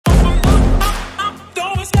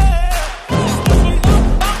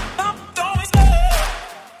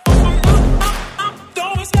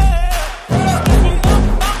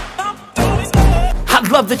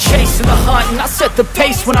set the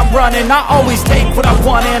pace when I'm running. I always take what I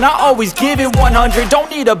want and I always give it 100. Don't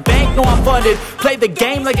need a bank, no I'm funded. Play the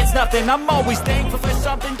game like it's nothing. I'm always thankful for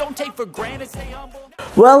something. Don't take for granted, stay humble.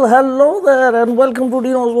 Well, hello there and welcome to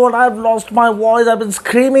Knows What. I've lost my voice. I've been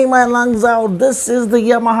screaming my lungs out. This is the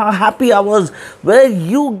Yamaha Happy Hours, where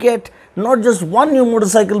you get not just one new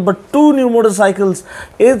motorcycle but two new motorcycles.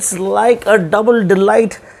 It's like a double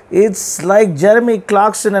delight. It's like Jeremy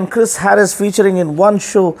Clarkson and Chris Harris featuring in one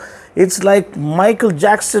show. It's like Michael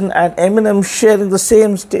Jackson and Eminem sharing the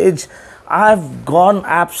same stage. I've gone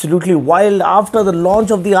absolutely wild after the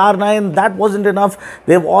launch of the R9. That wasn't enough.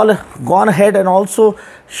 They've all gone ahead and also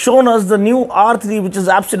shown us the new R3, which is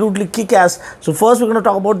absolutely kick-ass. So first we're going to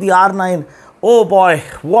talk about the R9. Oh boy,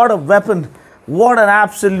 what a weapon. What an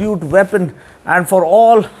absolute weapon. And for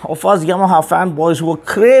all of us Yamaha fanboys who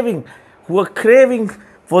are craving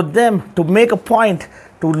for them to make a point,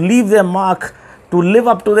 to leave their mark, to live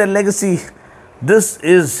up to their legacy, this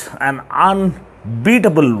is an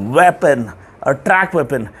unbeatable weapon, a track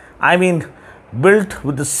weapon. I mean, built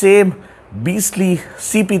with the same beastly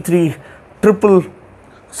CP3 triple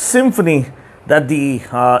symphony that the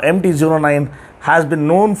MT-09 has been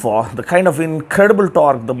known for. The kind of incredible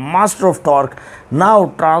torque, the master of torque,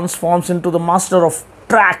 now transforms into the master of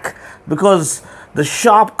track, because the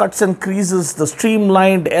sharp cuts and creases, the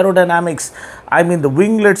streamlined aerodynamics, I mean the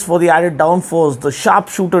winglets for the added downforce, the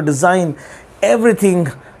sharpshooter design, everything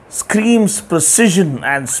screams precision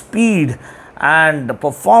and speed and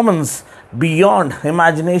performance beyond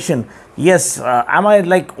imagination. Yes, am I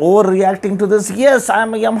like overreacting to this? Yes, I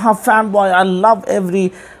am a Yamaha fanboy. I love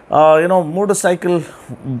every motorcycle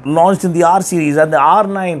launched in the R series, and the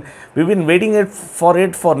R9, we've been waiting for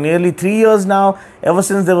it for nearly 3 years now, ever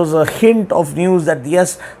since there was a hint of news that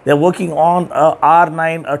yes, they're working on a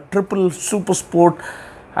R9, a triple super sport.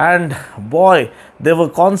 And boy, there were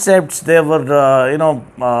concepts, there were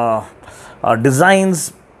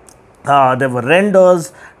designs, there were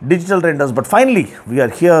renders, digital renders, but finally we are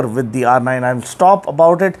here with the R9. I'll stop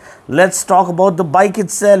about it. Let's talk about the bike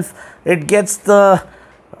itself. It gets the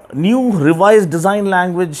new revised design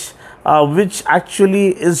language, which actually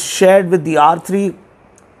is shared with the R3.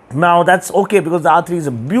 Now that's okay, because the R3 is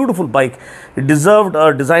a beautiful bike. It deserved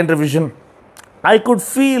a design revision. I could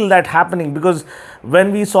feel that happening, because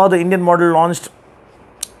when we saw the Indian model launched,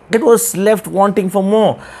 it was left wanting for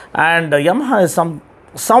more. And Yamaha is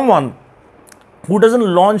someone who doesn't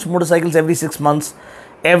launch motorcycles every 6 months,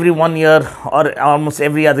 every 1 year, or almost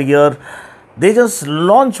every other year. They just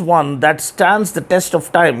launch one that stands the test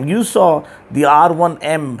of time. You saw the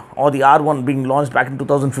R1M or the R1 being launched back in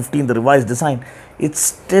 2015, the revised design. It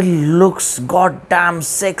still looks goddamn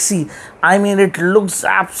sexy. I mean, it looks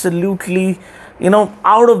absolutely,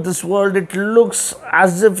 out of this world. It looks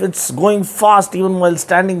as if it's going fast even while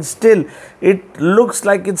standing still. It looks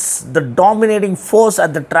like it's the dominating force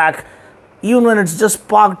at the track, even when it's just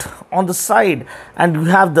parked on the side. And you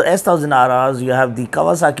have the S1000RRs, you have the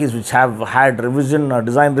Kawasaki's, which have had revision,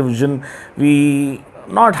 design revision. We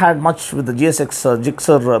not had much with the GSX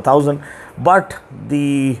Gixxer 1000, but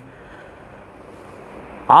the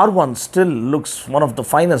R1 still looks one of the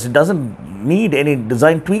finest. It doesn't need any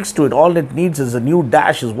design tweaks to it. All it needs is a new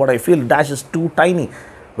dash, is what I feel. The dash is too tiny.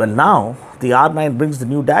 Well, now the R9 brings the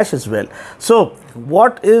new dash as well. So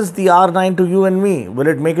what is the R9 to you and me? Will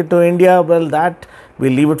it make it to India? Well, that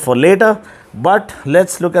we'll leave it for later. But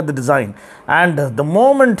let's look at the design. And the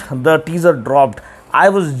moment the teaser dropped, I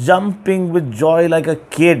was jumping with joy like a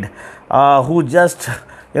kid who just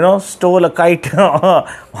stole a kite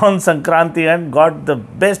on Sankranti and got the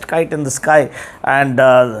best kite in the sky. And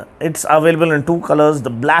it's available in two colors. The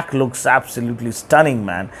black looks absolutely stunning,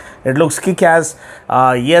 man. It looks kick-ass.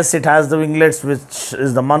 Yes, it has the winglets, which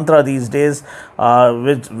is the mantra these days.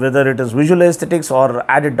 Whether it is visual aesthetics or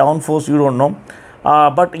added downforce, you don't know.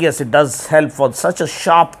 But yes, it does help. For such a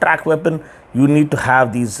sharp track weapon, you need to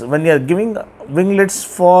have these. When you are giving winglets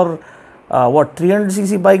for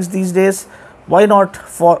 300cc bikes these days, why not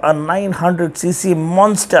for a 900cc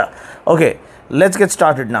monster? Okay, let's get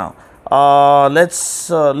started now. Let's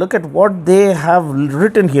look at what they have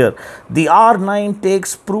written here. The R9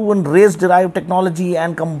 takes proven race-derived technology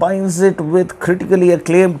and combines it with critically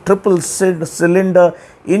acclaimed triple-cylinder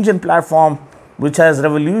engine platform, which has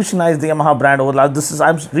revolutionized the Yamaha brand over the last.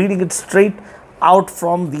 I'm reading it straight out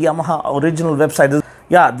from the Yamaha original website.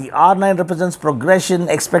 Yeah, the R9 represents progression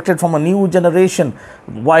expected from a new generation,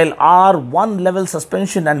 while R1 level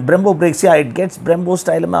suspension and Brembo brakes, yeah, it gets Brembo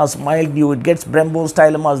style Yamaha, mind you, it gets Brembo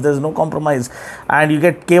style Yamaha, there's no compromise. And you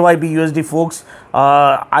get KYB USD forks,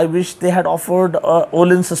 I wish they had offered a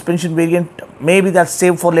Olin suspension variant. Maybe that's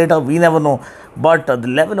saved for later, we never know. But the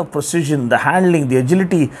level of precision, the handling, the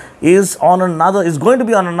agility is going to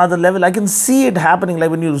be on another level. I can see it happening. Like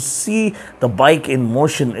when you see the bike in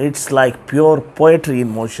motion, it's like pure poetry in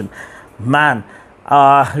motion. Man,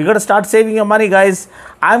 you got to start saving your money, guys.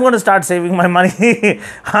 I'm going to start saving my money.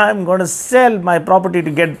 I'm going to sell my property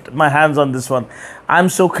to get my hands on this one. I'm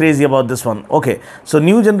so crazy about this one. Okay, so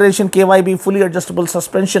new generation KYB fully adjustable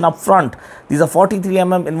suspension up front. These are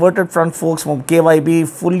 43mm inverted front forks from KYB,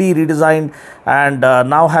 fully redesigned, and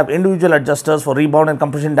now have individual adjusters for rebound and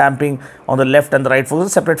compression damping on the left and the right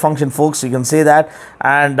forks. Separate function forks, you can say that.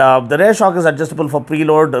 And the rear shock is adjustable for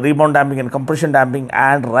preload, rebound damping and compression damping,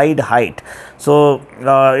 and ride height. So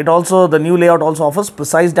the new layout also offers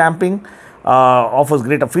precise damping, offers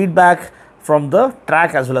greater feedback from the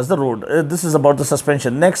track as well as the road. This is about the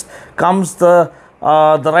suspension. Next comes the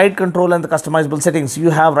ride control and the customizable settings. You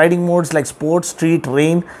have riding modes like sport, street,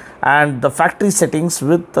 rain, and the factory settings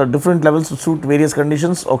with different levels to suit various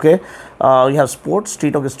conditions. Okay, you have sport,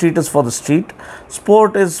 street. Okay, street is for the street,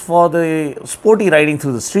 sport is for the sporty riding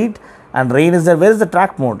through the street, and rain is there. Where is the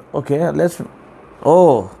track mode? Okay, and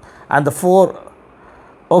the 4.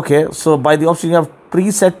 Okay, so by the option you have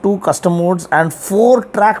preset 2 custom modes and 4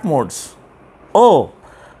 track modes. 4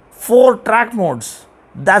 track modes.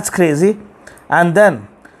 That's crazy. And then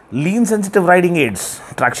lean sensitive riding aids,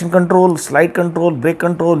 traction control, slide control, brake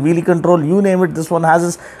control, wheelie control, you name it. This one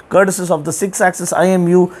has its courtesy of the 6-axis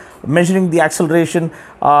IMU measuring the acceleration,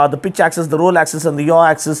 the pitch axis, the roll axis, and the yaw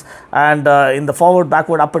axis, and in the forward,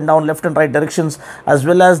 backward, up and down, left and right directions, as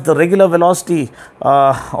well as the regular velocity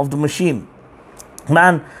of the machine.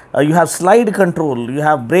 Man, you have slide control, you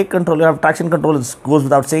have brake control, you have traction control. It goes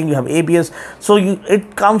without saying. You have ABS. So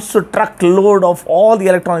it comes to truckload of all the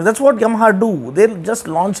electronics. That's what Yamaha do. They just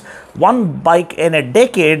launched one bike in a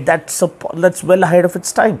decade that's well ahead of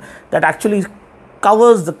its time. That actually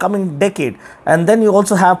covers the coming decade. And then you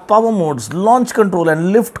also have power modes, launch control,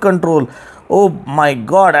 and lift control. Oh my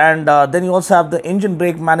god. And then you also have the engine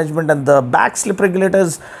brake management and the back slip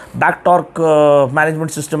regulators, back torque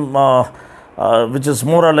management system, which is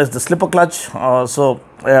more or less the slipper clutch.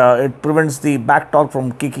 It prevents the back torque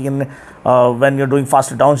from kicking in when you're doing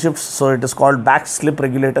faster downshifts. So it is called back slip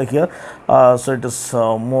regulator here. So it is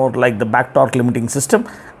more like the back torque limiting system.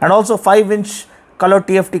 And also 5-inch color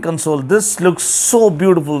TFT console. This looks so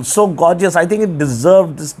beautiful, so gorgeous. I think it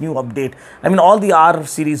deserved this new update. I mean, all the R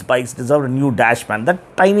series bikes deserve a new dash, man.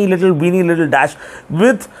 That tiny little weeny little dash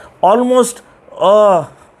with almost a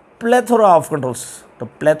plethora of controls. The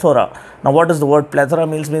plethora. Now, what does the word plethora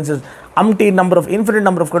means? Means is infinite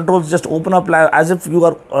number of controls just open up as if you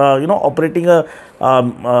are operating a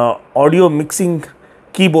audio mixing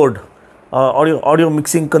keyboard, audio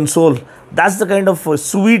mixing console. That's the kind of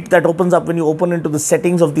suite that opens up when you open into the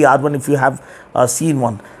settings of the R1 if you have seen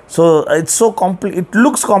one. So it's so it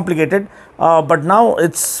looks complicated, but now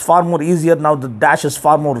it's far more easier. Now the dash is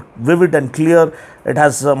far more vivid and clear. It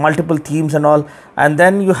has multiple themes and all. And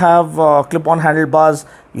then you have clip-on handlebars.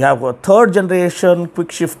 You have a 3rd generation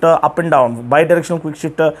quick shifter, up and down, bi-directional quick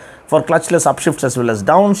shifter for clutchless upshifts as well as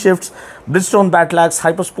downshifts. Bridgestone Battlax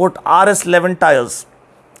Hypersport RS11 tires.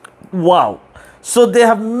 Wow. So they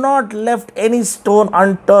have not left any stone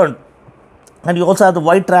unturned. And you also have the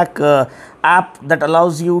White Track app that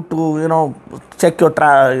allows you to check your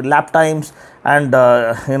lap times and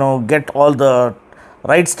get all the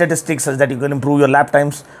ride statistics such that you can improve your lap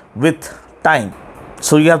times with time.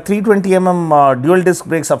 So you have 320mm dual disc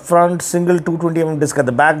brakes up front, single 220mm disc at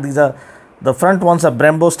the back. These are the front ones are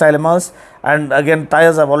Brembo style Yamahas, and again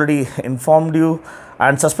tires I've already informed you.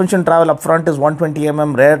 And suspension travel up front is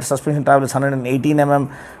 120mm, rear suspension travel is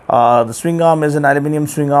 118mm. The swing arm is an aluminium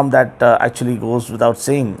swing arm that actually goes without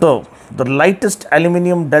saying. So the lightest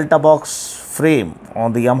aluminium delta box frame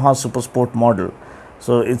on the Yamaha Super Sport model.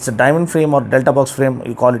 So it's a diamond frame or delta box frame,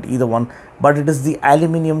 you call it either one, but it is the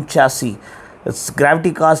aluminium chassis. It's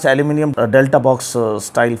gravity cast aluminium delta box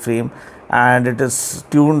style frame, and it is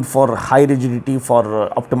tuned for high rigidity for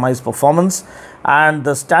optimized performance. And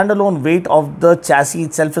the standalone weight of the chassis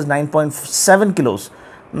itself is 9.7 kilos.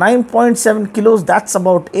 9.7 kilos, that's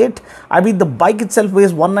about it. I mean, the bike itself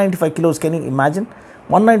weighs 195 kilos. Can you imagine?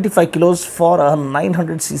 195 kilos for a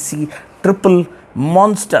 900cc triple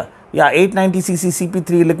monster. Yeah, 890cc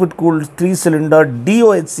CP3 liquid cooled 3-cylinder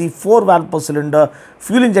DOHC 4-valve per cylinder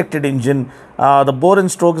fuel injected engine. The bore and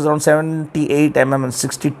stroke is around 78mm and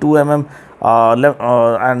 62mm.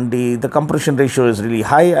 and the compression ratio is really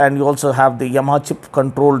high, and you also have the Yamaha chip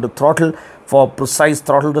controlled throttle for precise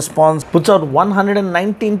throttle response. Puts out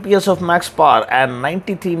 119 PS of max power and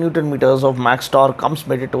 93 Newton meters of max torque. Comes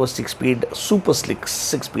mated to a 6-speed super slick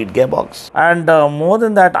 6-speed gearbox. And more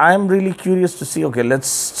than that, I am really curious to see. Okay,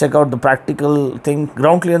 let's check out the practical thing.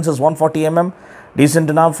 Ground clearance is 140 mm, decent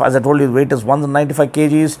enough. As I told you, the weight is 195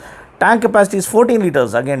 kgs. Tank capacity is 14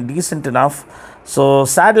 liters, again decent enough. So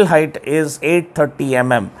saddle height is 830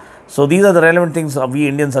 mm. So these are the relevant things we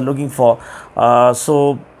Indians are looking for.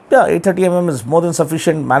 So yeah, 830 mm is more than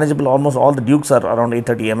sufficient, manageable. Almost all the Dukes are around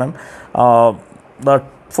 830 mm. The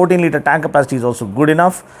 14-liter tank capacity is also good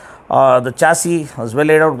enough. The chassis is well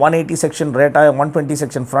laid out, 180 section rear tire, 120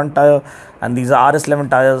 section front tire, and these are RS11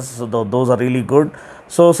 tires, so those are really good.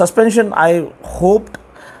 So suspension, I hoped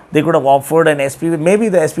they could have offered an SP. Maybe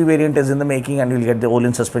the SP variant is in the making and you'll get the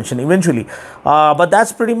all-in suspension eventually. But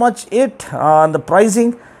that's pretty much it. The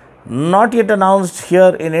pricing, not yet announced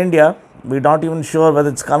here in India. We're not even sure whether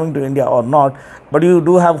it's coming to India or not. But you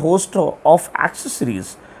do have host of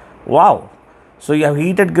accessories. Wow. So you have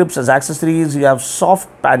heated grips as accessories. You have soft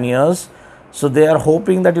panniers. So they are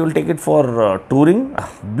hoping that you will take it for touring.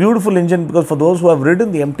 Beautiful engine, because for those who have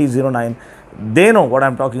ridden the MT-09, they know what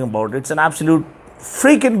I'm talking about. It's an absolute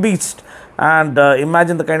freaking beast, and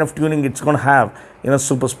imagine the kind of tuning it's going to have in a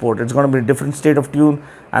super sport. It's going to be a different state of tune,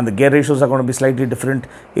 and the gear ratios are going to be slightly different.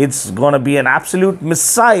 It's going to be an absolute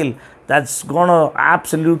missile that's going to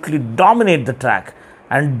absolutely dominate the track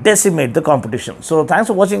and decimate the competition. So thanks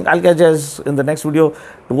for watching. I'll catch you guys in the next video.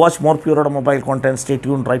 To watch more pure automobile content, stay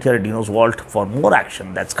tuned right here at Dino's Vault for more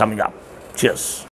action that's coming up. Cheers.